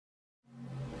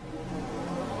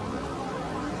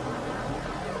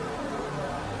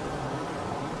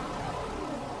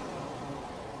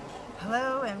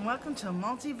Hello and welcome to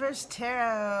Multiverse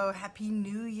Tarot. Happy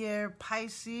New Year,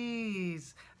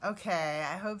 Pisces. Okay,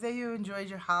 I hope that you enjoyed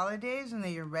your holidays and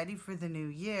that you're ready for the new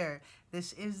year.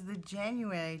 This is the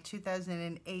January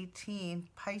 2018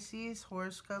 Pisces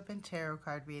Horoscope and Tarot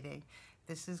card reading.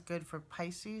 This is good for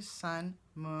Pisces, Sun,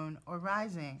 Moon, or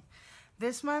Rising.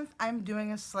 This month, I'm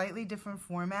doing a slightly different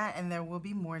format and there will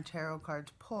be more tarot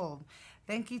cards pulled.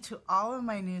 Thank you to all of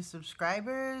my new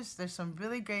subscribers. There's some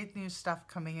really great new stuff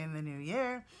coming in the new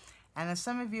year. And as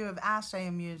some of you have asked, I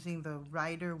am using the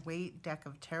Rider-Waite deck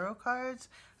of tarot cards.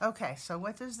 Okay, so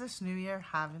what does this new year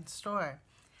have in store?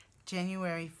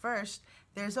 January 1st,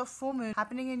 there's a full moon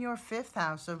happening in your 5th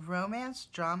house of romance,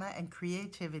 drama, and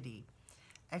creativity.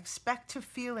 Expect to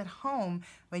feel at home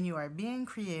when you are being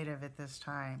creative at this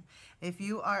time. If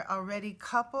you are already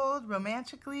coupled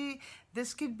romantically,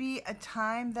 this could be a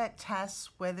time that tests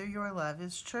whether your love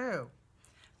is true.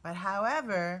 But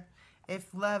however,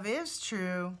 if love is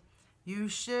true, you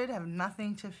should have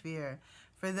nothing to fear.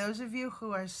 For those of you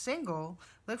who are single,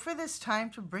 look for this time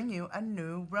to bring you a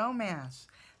new romance.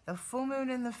 The full moon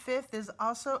in the 5th is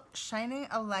also shining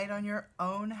a light on your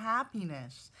own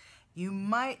happiness. You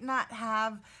might not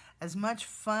have as much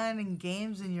fun and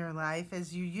games in your life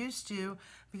as you used to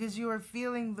because you are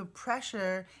feeling the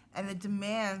pressure and the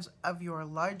demands of your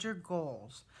larger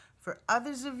goals. For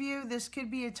others of you, this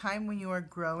could be a time when you are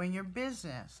growing your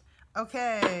business.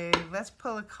 Okay, let's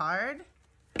pull a card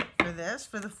for this,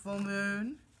 for the full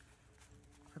moon,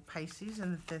 for Pisces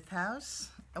in the 5th house.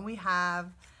 And we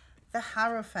have the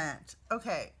Hierophant.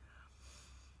 Okay.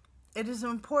 It is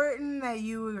important that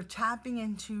you are tapping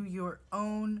into your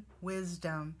own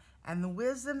wisdom and the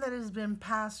wisdom that has been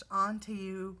passed on to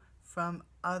you from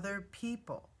other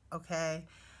people, okay?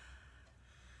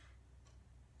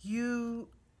 You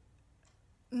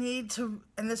need to,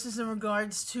 and this is in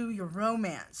regards to your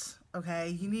romance, okay?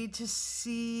 You need to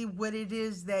see what it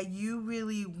is that you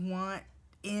really want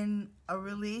in a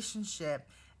relationship.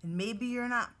 And maybe you're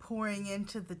not pouring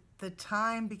into the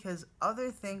time because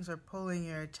other things are pulling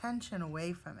your attention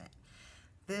away from it.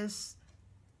 This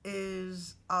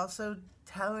is also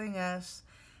telling us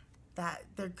that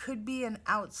there could be an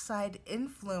outside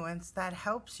influence that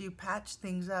helps you patch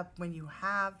things up when you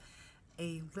have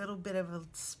a little bit of a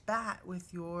spat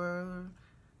with your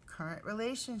current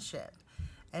relationship.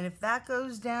 And if that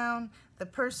goes down, the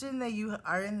person that you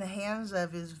are in the hands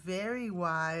of is very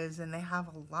wise and they have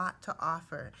a lot to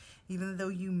offer, even though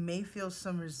you may feel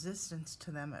some resistance to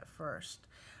them at first.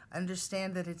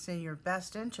 Understand that it's in your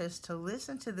best interest to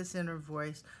listen to this inner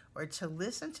voice or to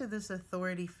listen to this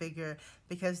authority figure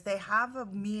because they have a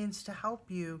means to help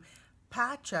you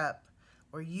patch up,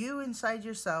 or you inside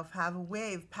yourself have a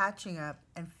way of patching up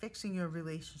and fixing your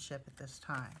relationship at this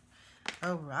time.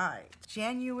 All right,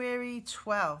 January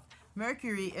 12th,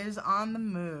 Mercury is on the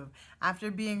move.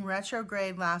 After being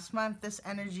retrograde last month, this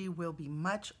energy will be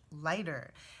much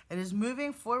lighter. It is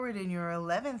moving forward in your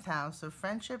 11th house of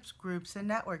friendships, groups, and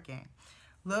networking.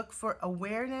 Look for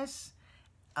awareness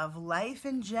of life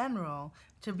in general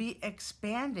to be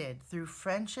expanded through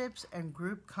friendships and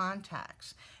group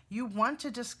contacts. You want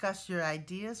to discuss your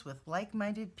ideas with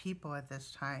like-minded people at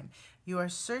this time. You are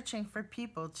searching for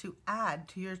people to add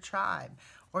to your tribe,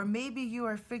 or maybe you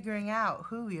are figuring out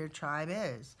who your tribe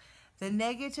is. The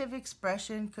negative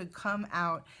expression could come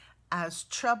out as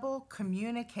trouble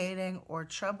communicating or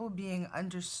trouble being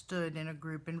understood in a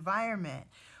group environment.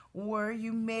 Or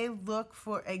you may look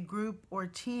for a group or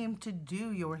team to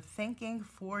do your thinking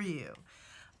for you.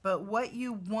 But what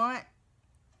you want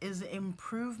is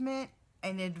improvement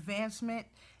and advancement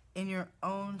in your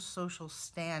own social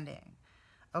standing.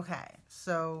 Okay,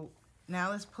 so now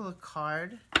let's pull a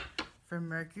card for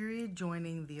Mercury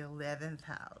joining the 11th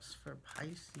house for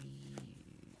Pisces.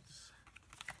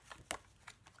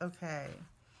 Okay,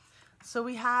 so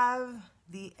we have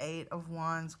the 8 of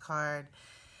Wands card.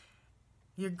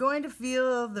 You're going to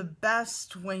feel the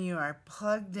best when you are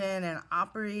plugged in and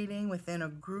operating within a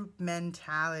group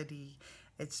mentality.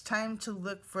 It's time to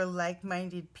look for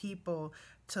like-minded people,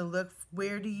 to look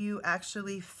where do you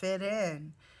actually fit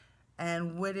in,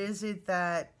 and what is it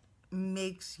that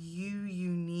makes you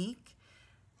unique.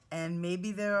 And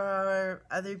maybe there are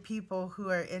other people who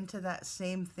are into that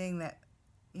same thing that,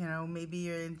 you know, maybe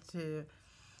you're into,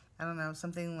 I don't know,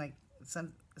 something like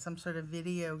some sort of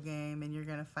video game, and you're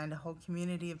going to find a whole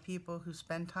community of people who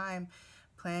spend time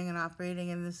playing and operating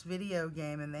in this video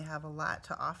game, and they have a lot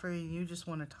to offer, and you just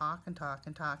want to talk and talk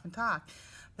and talk and talk.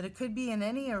 But it could be in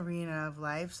any arena of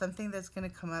life, something that's going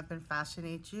to come up and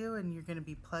fascinate you, and you're going to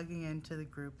be plugging into the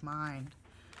group mind.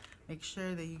 Make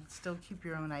sure that you still keep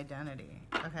your own identity.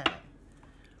 Okay.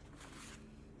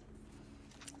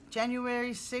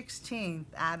 January 16th,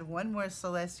 add one more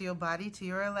celestial body to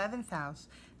your 11th house.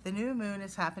 The new moon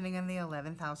is happening in the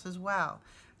 11th house as well,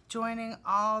 joining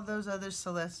all those other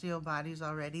celestial bodies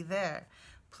already there.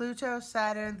 Pluto,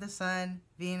 Saturn, the Sun,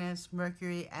 Venus,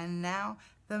 Mercury, and now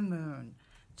the moon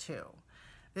too.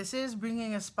 This is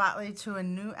bringing a spotlight to a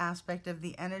new aspect of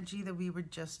the energy that we were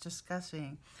just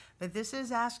discussing. But this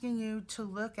is asking you to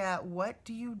look at, what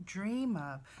do you dream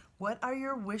of? What are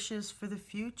your wishes for the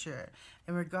future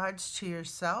in regards to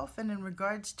yourself and in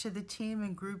regards to the team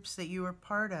and groups that you are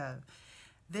part of?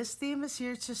 This theme is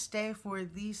here to stay for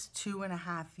at least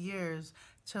 2.5 years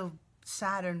till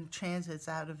Saturn transits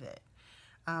out of it.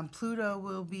 Pluto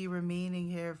will be remaining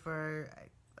here for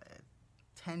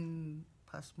 10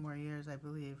 plus more years, I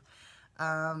believe.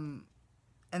 And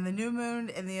the new moon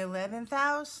in the 11th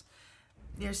house,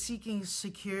 you're seeking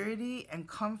security and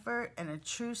comfort and a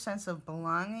true sense of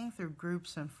belonging through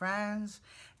groups and friends.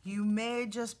 You may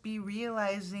just be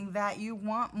realizing that you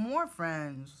want more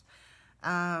friends.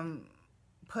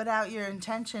 Put out your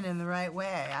intention in the right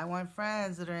way. I want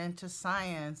friends that are into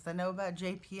science, that know about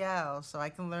JPL, so I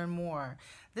can learn more.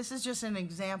 This is just an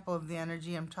example of the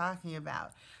energy I'm talking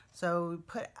about. So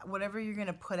put whatever you're going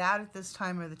to put out at this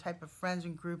time are the type of friends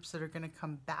and groups that are going to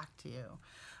come back to you.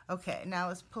 Okay, now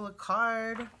let's pull a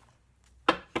card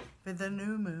for the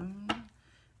new moon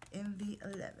in the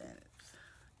 11th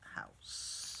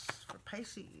house for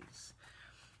Pisces.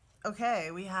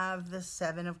 Okay, we have the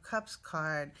Seven of Cups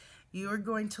card. You are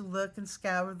going to look and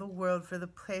scour the world for the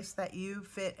place that you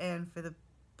fit in, for the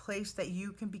place that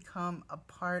you can become a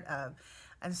part of.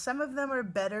 And some of them are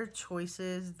better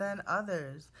choices than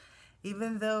others.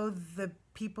 Even though the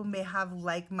people may have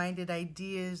like-minded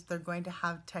ideas, they're going to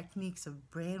have techniques of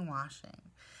brainwashing.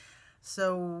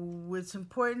 So it's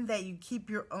important that you keep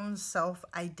your own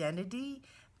self-identity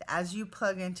as you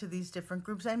plug into these different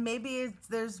groups. And maybe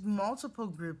there's multiple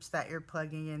groups that you're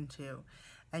plugging into.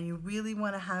 And you really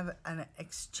want to have an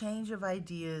exchange of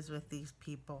ideas with these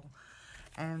people.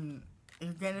 And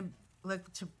you're going to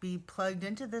look to be plugged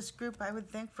into this group, I would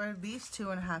think, for at least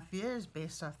 2.5 years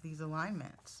based off these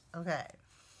alignments. Okay.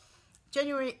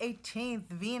 January 18th,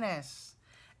 Venus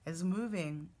is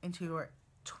moving into your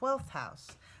 12th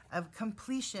house of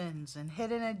completions and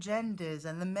hidden agendas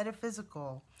and the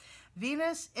metaphysical.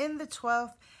 Venus in the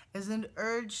 12th is an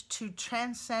urge to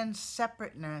transcend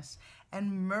separateness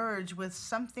and merge with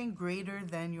something greater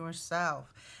than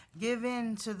yourself. Give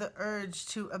in to the urge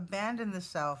to abandon the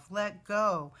self, let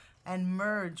go, and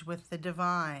merge with the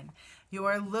divine. You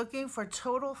are looking for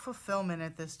total fulfillment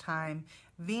at this time.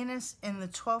 Venus in the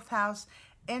 12th house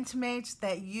intimates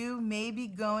that you may be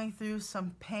going through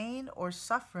some pain or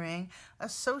suffering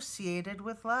associated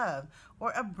with love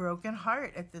or a broken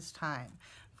heart at this time.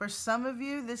 For some of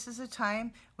you, this is a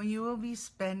time when you will be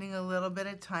spending a little bit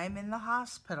of time in the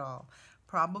hospital,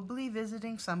 probably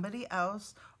visiting somebody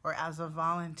else or as a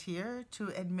volunteer to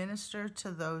administer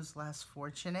to those less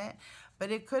fortunate.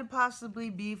 But it could possibly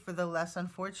be for the less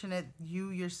unfortunate, you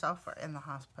yourself are in the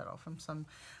hospital from some,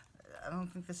 I don't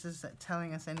think this is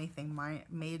telling us anything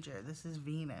major. This is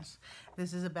Venus.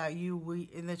 This is about you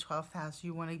in the 12th house.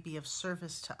 You want to be of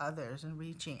service to others and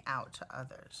reaching out to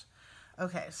others.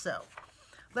 Okay, so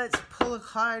let's pull a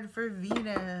card for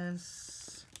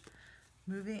Venus.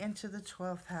 Moving into the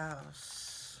 12th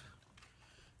house.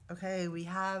 Okay, we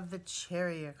have the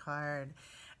Chariot card.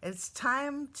 It's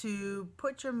time to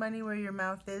put your money where your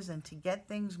mouth is and to get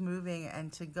things moving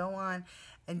and to go on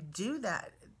and do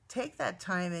that. Take that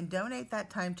time and donate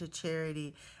that time to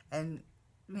charity. And,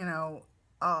 you know,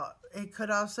 it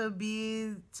could also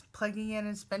be plugging in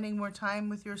and spending more time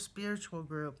with your spiritual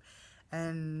group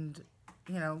and,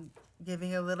 you know,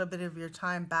 giving a little bit of your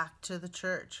time back to the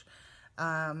church.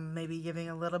 Maybe giving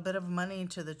a little bit of money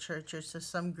to the church or to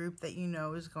some group that you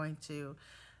know is going to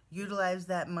utilize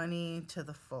that money to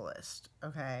the fullest,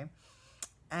 okay?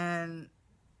 And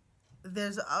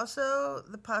there's also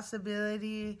the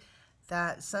possibility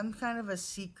that some kind of a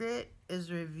secret is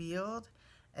revealed,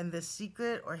 and the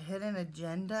secret or hidden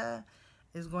agenda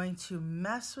is going to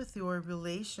mess with your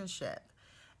relationship.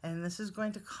 And this is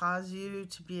going to cause you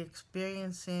to be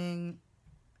experiencing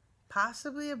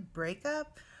possibly a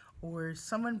breakup, or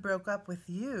someone broke up with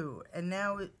you, and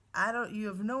now you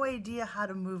have no idea how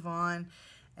to move on,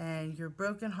 and your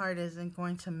broken heart isn't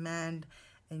going to mend,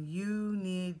 and you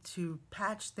need to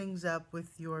patch things up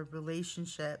with your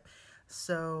relationship.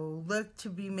 So look to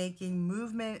be making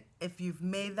movement if you've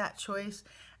made that choice.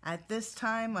 At this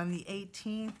time on the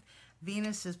 18th,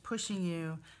 Venus is pushing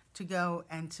you to go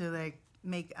and to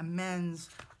make amends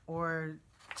or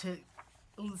to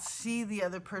see the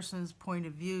other person's point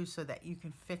of view so that you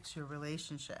can fix your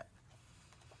relationship.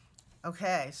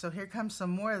 Okay, so here comes some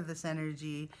more of this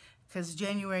energy, because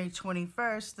January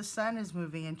 21st, the sun is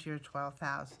moving into your 12th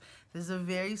house. This is a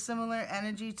very similar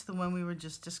energy to the one we were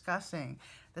just discussing.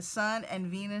 The sun and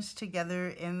Venus together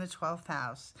in the 12th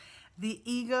house. The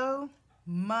ego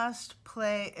must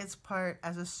play its part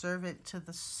as a servant to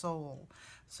the soul.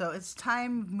 So it's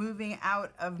time moving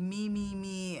out of me, me,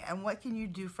 me, and what can you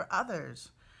do for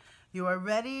others? You are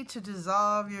ready to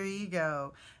dissolve your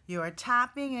ego. You are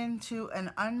tapping into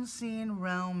an unseen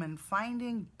realm and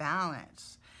finding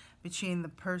balance between the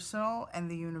personal and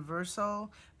the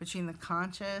universal, between the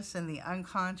conscious and the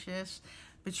unconscious,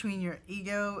 between your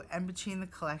ego and between the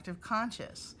collective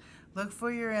conscious. Look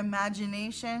for your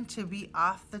imagination to be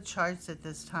off the charts at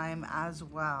this time as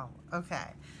well. Okay,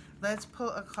 let's pull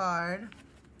a card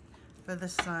for the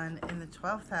sun in the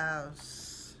 12th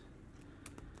house.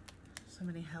 So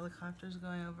many helicopters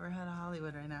going overhead of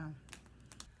Hollywood right now.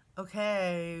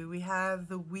 Okay, we have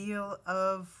the Wheel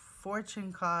of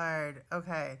Fortune card.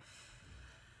 Okay.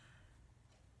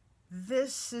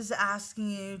 This is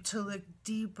asking you to look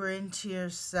deeper into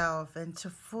yourself and to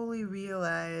fully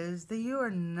realize that you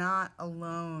are not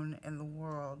alone in the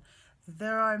world.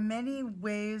 There are many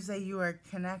ways that you are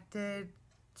connected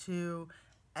to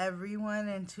everyone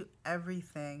and to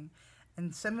everything.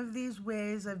 And some of these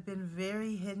ways have been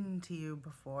very hidden to you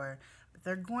before, but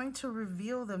they're going to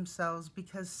reveal themselves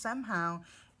because somehow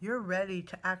you're ready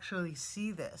to actually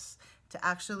see this, to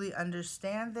actually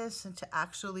understand this, and to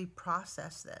actually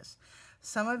process this.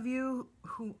 Some of you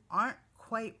who aren't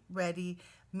quite ready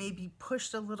may be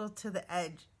pushed a little to the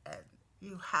edge.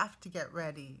 You have to get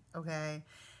ready, okay?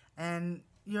 And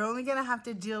you're only going to have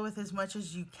to deal with as much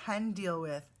as you can deal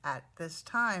with at this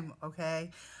time,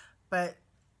 okay? But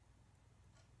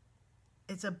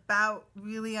it's about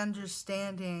really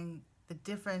understanding the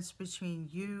difference between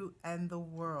you and the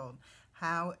world.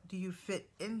 How do you fit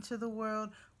into the world?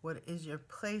 What is your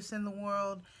place in the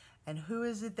world? And who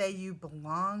is it that you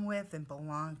belong with and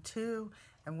belong to?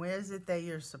 And where is it that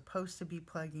you're supposed to be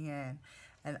plugging in?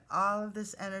 And all of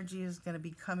this energy is going to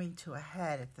be coming to a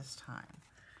head at this time.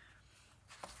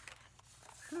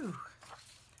 Whew.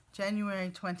 January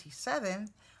 27th,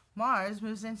 Mars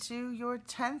moves into your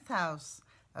 10th house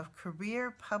of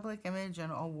career, public image,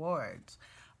 and awards.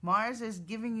 Mars is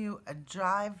giving you a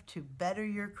drive to better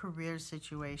your career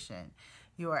situation.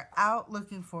 You are out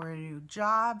looking for a new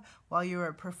job while you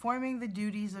are performing the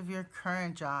duties of your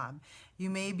current job.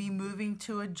 You may be moving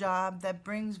to a job that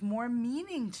brings more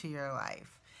meaning to your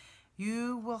life.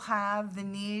 You will have the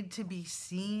need to be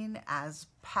seen as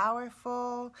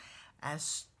powerful,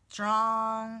 as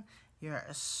strong, you're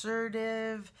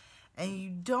assertive, and you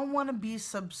don't want to be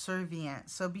subservient.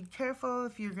 So be careful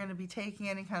if you're going to be taking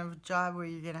any kind of job where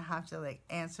you're going to have to like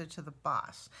answer to the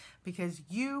boss, because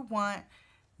you want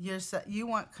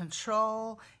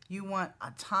control, you want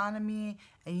autonomy,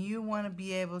 and you want to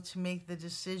be able to make the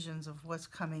decisions of what's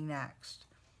coming next.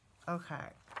 Okay,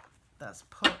 let's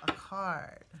pull a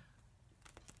card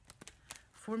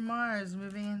for Mars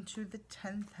moving into the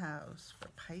 10th house for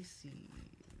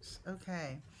Pisces.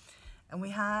 Okay. And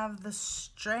we have the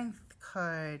Strength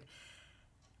card.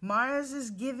 Mars is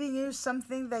giving you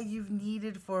something that you've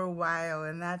needed for a while,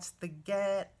 and that's the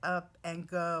get up and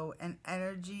go and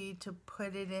energy to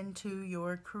put it into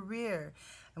your career.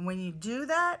 And when you do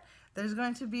that, there's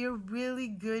going to be a really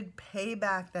good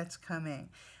payback that's coming.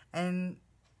 And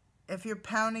if you're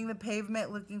pounding the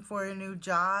pavement looking for a new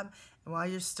job, and while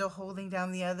you're still holding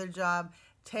down the other job,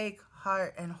 take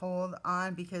heart and hold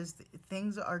on, because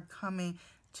things are coming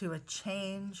to a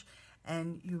change,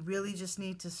 and you really just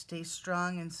need to stay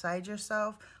strong inside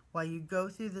yourself while you go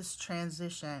through this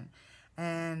transition.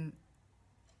 And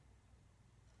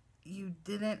you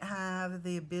didn't have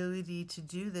the ability to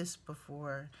do this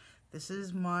before. This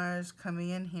is Mars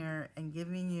coming in here and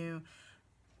giving you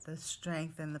the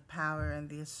strength and the power and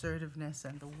the assertiveness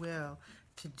and the will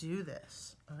to do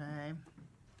this, okay?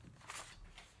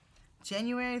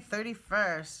 January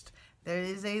 31st, there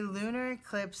is a lunar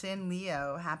eclipse in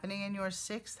Leo happening in your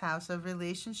 6th house of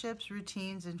relationships,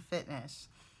 routines, and fitness.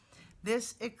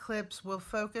 This eclipse will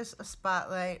focus a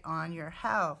spotlight on your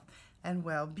health and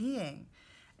well-being.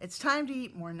 It's time to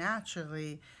eat more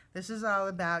naturally. This is all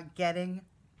about getting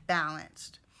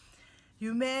balanced.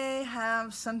 You may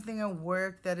have something at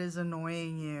work that is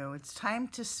annoying you. It's time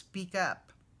to speak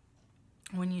up.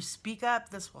 When you speak up,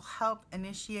 this will help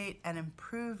initiate and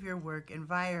improve your work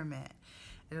environment.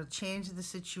 It'll change the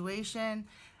situation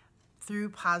through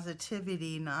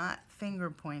positivity, not finger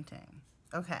pointing.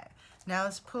 Okay, now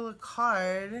let's pull a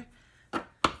card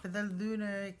for the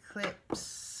lunar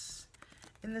eclipse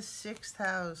in the 6th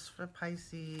house for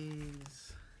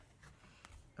Pisces.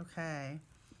 Okay.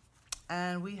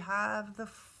 And we have the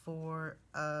Four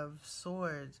of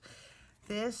Swords.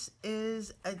 This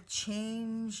is a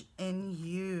change in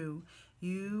you.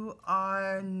 You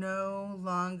are no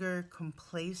longer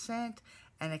complacent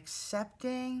and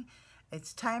accepting.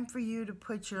 It's time for you to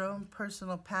put your own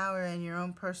personal power and your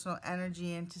own personal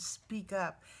energy in to speak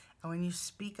up. And when you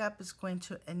speak up, it's going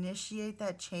to initiate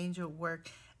that change at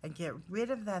work and get rid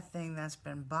of that thing that's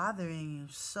been bothering you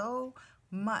so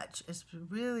much. It's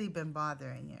really been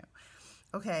bothering you.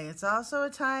 Okay, it's also a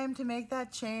time to make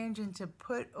that change and to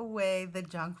put away the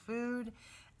junk food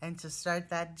and to start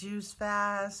that juice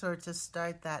fast or to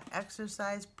start that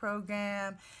exercise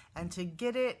program and to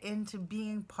get it into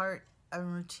being part of a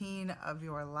routine of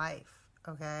your life,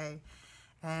 okay?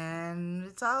 And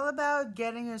it's all about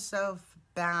getting yourself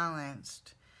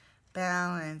balanced.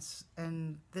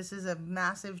 And this is a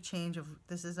massive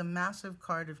this is a massive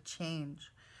card of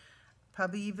change.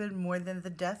 Probably even more than the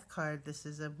Death card. This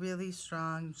is a really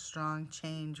strong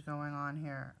change going on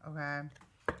here, okay?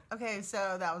 Okay,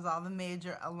 so that was all the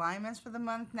major alignments for the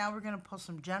month. Now we're going to pull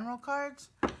some general cards.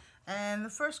 And the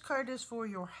first card is for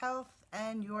your health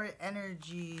and your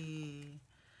energy.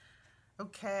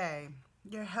 Okay,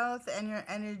 your health and your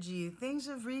energy. Things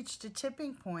have reached a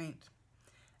tipping point.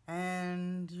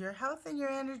 And your health and your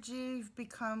energy have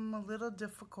become a little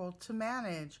difficult to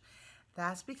manage.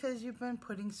 That's because you've been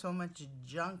putting so much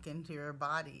junk into your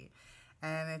body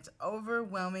and it's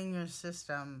overwhelming your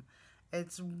system.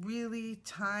 It's really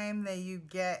time that you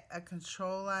get a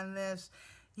control on this.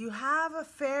 You have a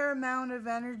fair amount of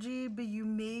energy, but you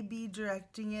may be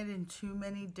directing it in too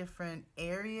many different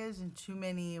areas and too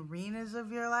many arenas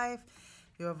of your life.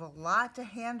 You have a lot to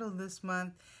handle this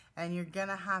month and you're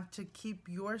gonna have to keep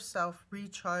yourself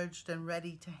recharged and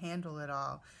ready to handle it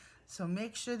all. So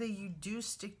make sure that you do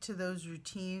stick to those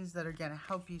routines that are going to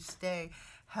help you stay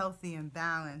healthy and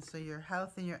balanced. So your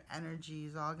health and your energy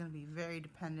is all going to be very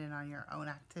dependent on your own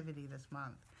activity this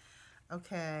month.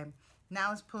 Okay, now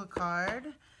let's pull a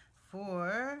card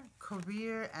for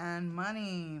career and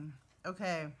money.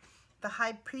 Okay, the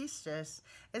High Priestess.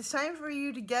 It's time for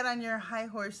you to get on your high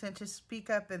horse and to speak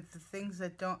up at the things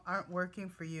that aren't working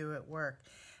for you at work.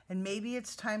 And maybe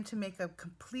it's time to make a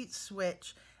complete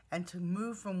switch and to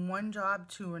move from one job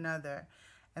to another.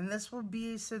 And this will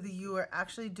be so that you are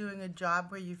actually doing a job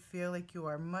where you feel like you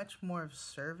are much more of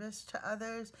service to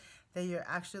others, that you're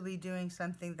actually doing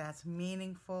something that's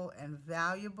meaningful and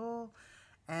valuable.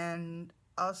 And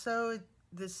also,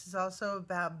 this is also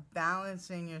about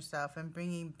balancing yourself and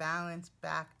bringing balance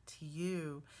back to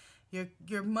you.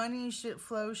 Your money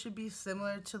flow should be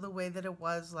similar to the way that it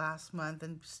was last month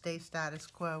and stay status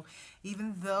quo.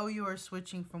 Even though you are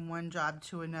switching from one job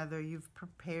to another, you've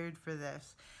prepared for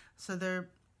this. So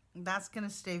that's going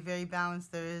to stay very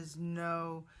balanced. There is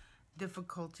no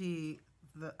difficulty.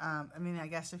 I mean, I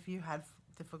guess if you had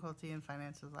difficulty in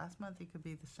finances last month, it could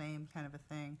be the same kind of a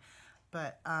thing.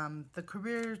 But the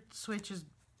career switch is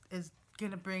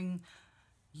going to bring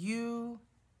you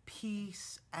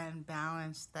peace and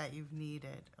balance that you've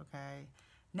needed, okay?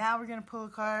 Now we're going to pull a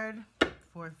card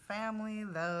for family,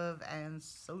 love, and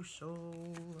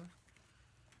social.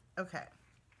 Okay.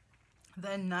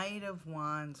 The Knight of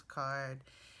Wands card.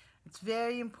 It's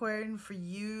very important for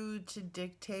you to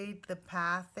dictate the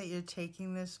path that you're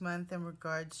taking this month in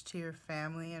regards to your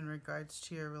family, in regards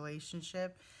to your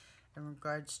relationship, in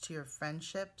regards to your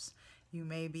friendships. You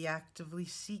may be actively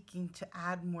seeking to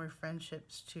add more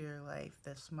friendships to your life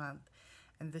this month.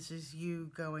 And this is you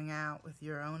going out with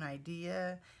your own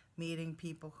idea, meeting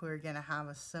people who are going to have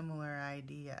a similar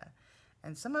idea.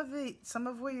 And some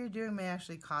of what you're doing may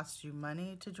actually cost you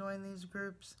money to join these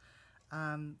groups.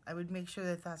 I would make sure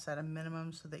that that's at a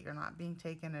minimum so that you're not being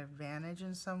taken advantage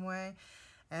in some way.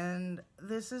 And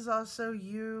this is also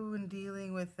you in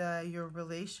dealing with your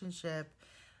relationship,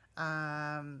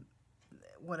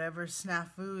 whatever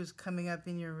snafu is coming up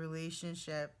in your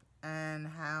relationship, and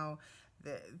how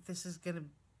this is going to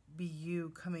be you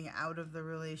coming out of the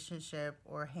relationship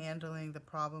or handling the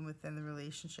problem within the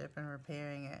relationship and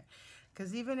repairing it.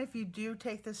 Because even if you do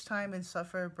take this time and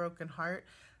suffer a broken heart,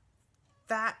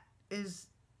 there's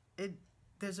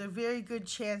a very good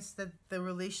chance that the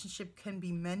relationship can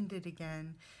be mended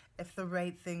again if the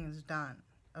right thing is done,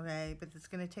 okay? But it's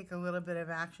going to take a little bit of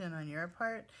action on your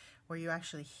part where you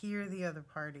actually hear the other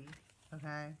party,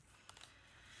 okay?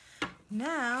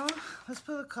 Now, let's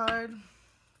pull a card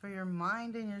for your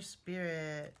mind and your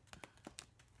spirit.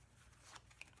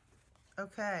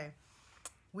 Okay,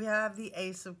 we have the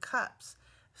Ace of Cups.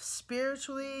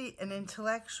 Spiritually and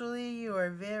intellectually, you are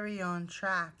very on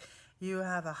track. You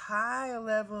have a high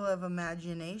level of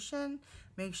imagination.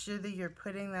 Make sure that you're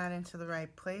putting that into the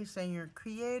right place and your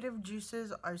creative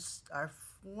juices are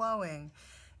flowing.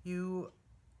 You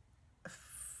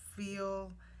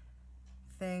feel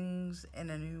things in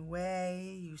a new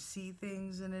way. You see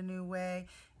things in a new way.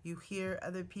 You hear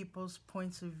other people's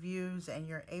points of views and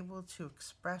you're able to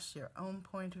express your own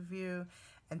point of view,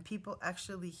 and people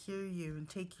actually hear you and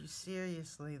take you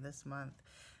seriously this month.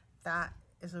 That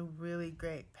is a really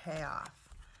great payoff.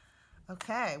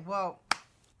 Okay, well,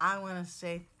 I want to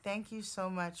say thank you so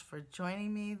much for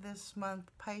joining me this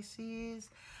month, Pisces.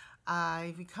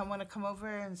 If you want to come over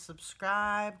and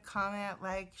subscribe, comment,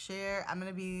 like, share, I'm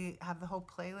going to have the whole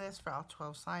playlist for all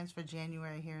 12 signs for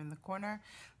January here in the corner.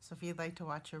 So if you'd like to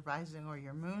watch your rising or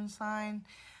your moon sign.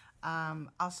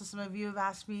 Also, some of you have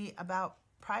asked me about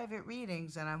private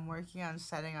readings, and I'm working on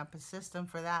setting up a system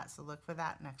for that. So look for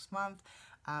that next month.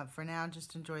 For now,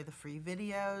 just enjoy the free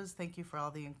videos. Thank you for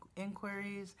all the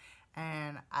inquiries,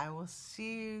 and I will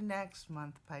see you next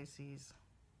month, Pisces.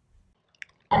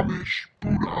 Amish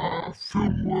Buddha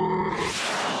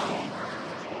Filmwork.